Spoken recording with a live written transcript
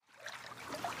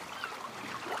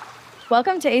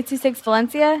Welcome to 826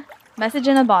 Valencia, message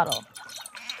in a bottle.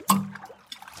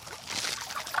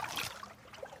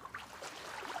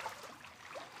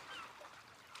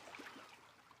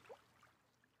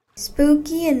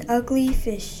 Spooky and Ugly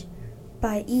Fish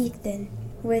by Ethan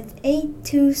with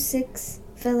 826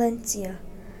 Valencia.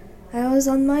 I was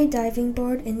on my diving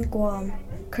board in Guam.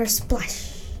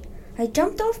 Kersplash! I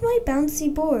jumped off my bouncy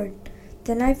board.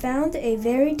 Then I found a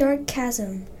very dark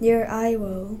chasm near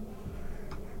Iwo.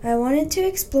 I wanted to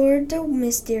explore the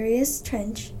mysterious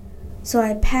trench, so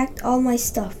I packed all my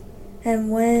stuff and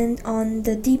went on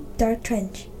the deep dark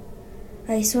trench.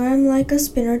 I swam like a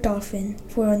spinner dolphin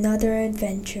for another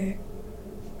adventure.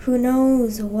 Who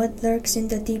knows what lurks in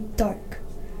the deep dark?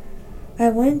 I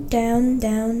went down,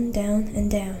 down, down,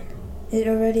 and down. It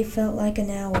already felt like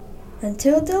an hour,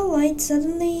 until the light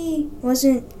suddenly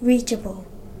wasn't reachable.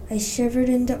 I shivered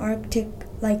in the Arctic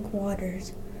like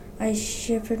waters. I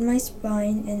shivered my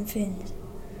spine and fins.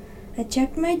 I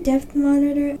checked my depth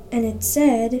monitor and it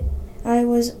said I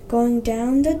was going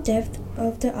down the depth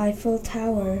of the Eiffel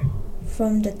Tower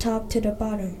from the top to the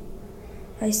bottom.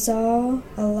 I saw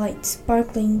a light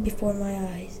sparkling before my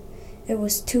eyes. It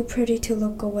was too pretty to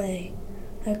look away.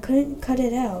 I couldn't cut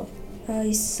it out.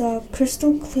 I saw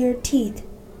crystal clear teeth.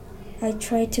 I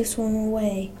tried to swim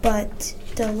away, but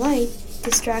the light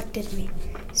distracted me.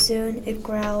 Soon it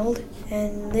growled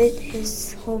and lit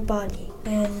his whole body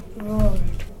and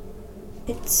roared.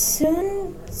 It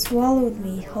soon swallowed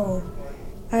me whole.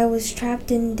 I was trapped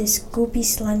in this goopy,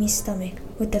 slimy stomach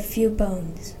with a few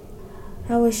bones.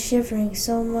 I was shivering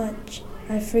so much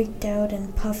I freaked out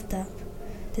and puffed up.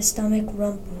 The stomach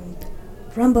rumbled.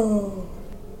 Rumble!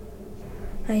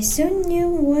 I soon knew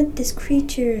what this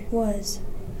creature was.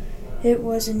 It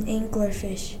was an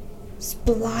anglerfish.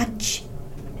 Splodge!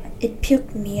 It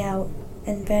puked me out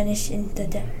and vanished in the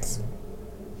depths.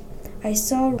 I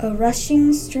saw a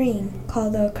rushing stream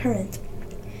called a current.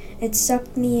 It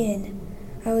sucked me in.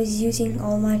 I was using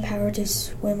all my power to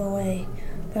swim away,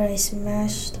 but I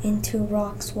smashed into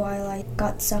rocks while I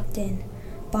got sucked in.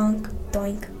 Bonk,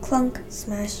 doink, clunk,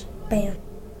 smash, bam.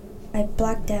 I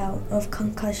blacked out of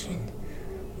concussion.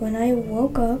 When I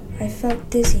woke up, I felt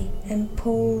dizzy and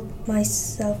pulled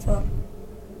myself up.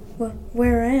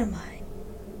 Where am I?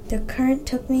 The current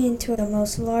took me into the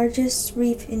most largest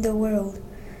reef in the world.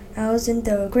 I was in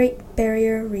the Great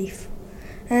Barrier Reef.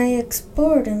 I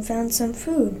explored and found some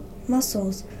food,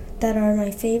 mussels, that are my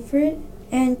favorite,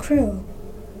 and krill.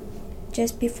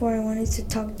 Just before I wanted to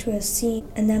talk to a sea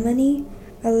anemone,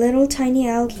 a little tiny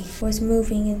algae was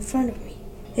moving in front of me.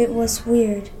 It was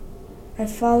weird. I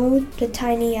followed the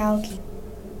tiny algae.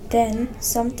 Then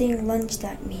something lunged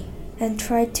at me and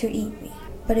tried to eat me,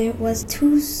 but it was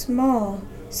too small.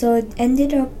 So it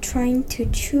ended up trying to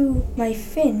chew my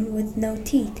fin with no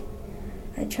teeth.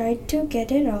 I tried to get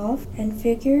it off and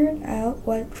figured out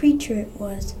what creature it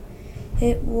was.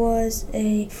 It was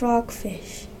a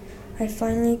frogfish. I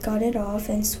finally got it off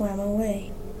and swam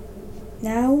away.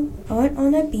 Now I went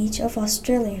on a beach of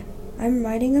Australia. I'm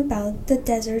writing about the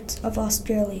deserts of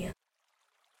Australia.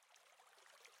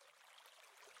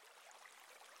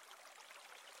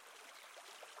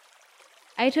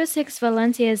 826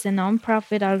 Valencia is a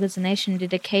non-profit organization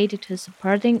dedicated to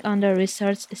supporting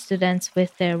under-researched students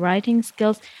with their writing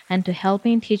skills and to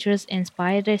helping teachers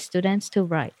inspire their students to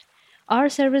write. Our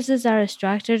services are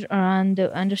structured around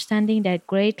the understanding that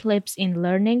great leaps in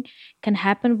learning can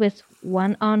happen with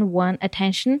one-on-one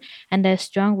attention and that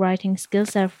strong writing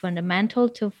skills are fundamental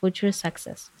to future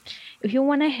success. If you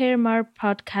want to hear more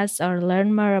podcasts or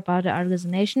learn more about the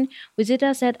organization, visit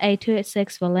us at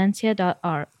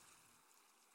 826valencia.org.